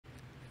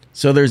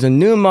So there's a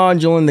new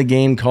module in the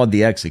game called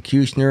the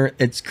Executioner.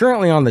 It's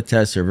currently on the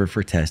test server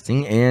for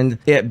testing, and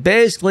it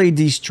basically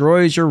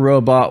destroys your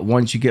robot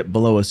once you get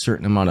below a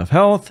certain amount of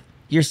health.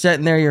 You're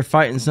sitting there, you're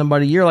fighting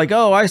somebody, you're like,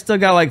 oh, I still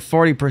got like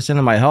 40%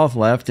 of my health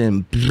left,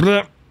 and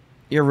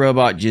your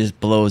robot just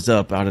blows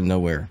up out of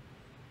nowhere.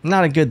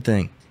 Not a good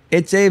thing.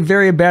 It's a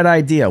very bad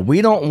idea.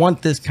 We don't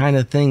want this kind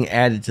of thing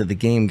added to the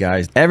game,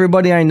 guys.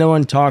 Everybody I know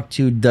and talk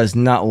to does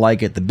not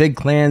like it. The big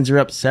clans are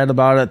upset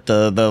about it.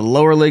 The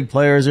lower league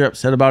players are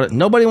upset about it.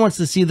 Nobody wants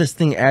to see this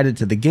thing added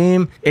to the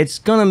game. It's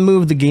gonna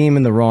move the game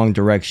in the wrong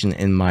direction,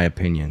 in my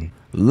opinion.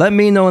 Let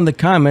me know in the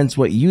comments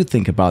what you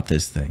think about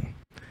this thing.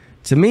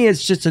 To me,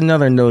 it's just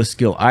another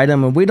no-skill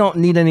item, and we don't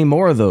need any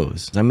more of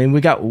those. I mean,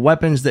 we got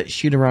weapons that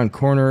shoot around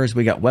corners,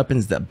 we got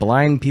weapons that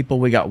blind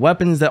people, we got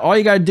weapons that all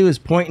you gotta do is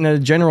point in a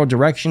general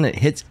direction. It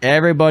hits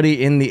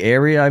everybody in the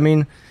area. I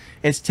mean,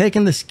 it's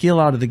taking the skill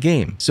out of the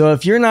game. So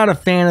if you're not a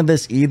fan of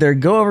this either,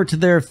 go over to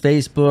their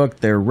Facebook,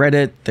 their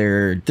Reddit,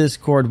 their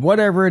Discord,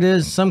 whatever it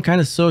is, some kind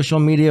of social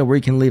media where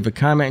you can leave a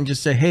comment and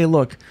just say, hey,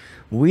 look,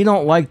 we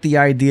don't like the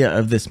idea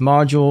of this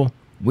module.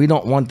 We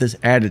don't want this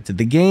added to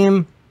the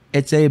game.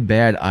 It's a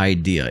bad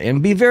idea,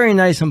 and be very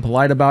nice and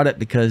polite about it,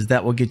 because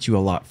that will get you a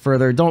lot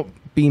further. Don't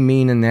be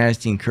mean and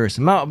nasty and curse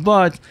them out,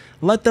 but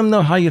let them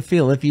know how you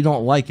feel if you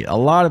don't like it. A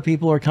lot of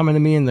people are coming to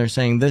me and they're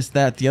saying this,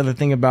 that, the other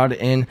thing about it,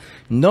 and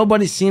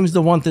nobody seems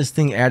to want this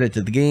thing added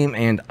to the game,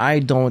 and I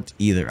don't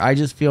either. I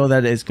just feel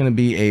that it's going to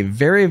be a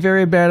very,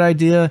 very bad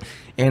idea,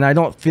 and I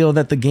don't feel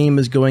that the game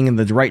is going in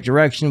the right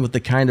direction with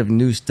the kind of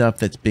new stuff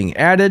that's being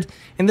added,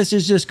 and this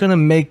is just going to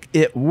make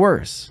it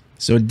worse.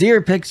 So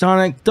dear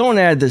Pixonic, don't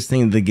add this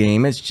thing to the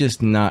game. It's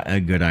just not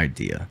a good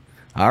idea.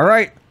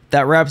 Alright,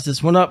 that wraps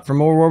this one up. For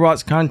more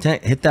Roblox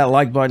content, hit that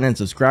like button and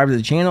subscribe to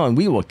the channel, and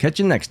we will catch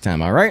you next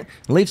time, alright?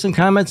 Leave some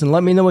comments and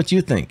let me know what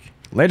you think.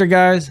 Later,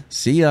 guys.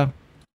 See ya.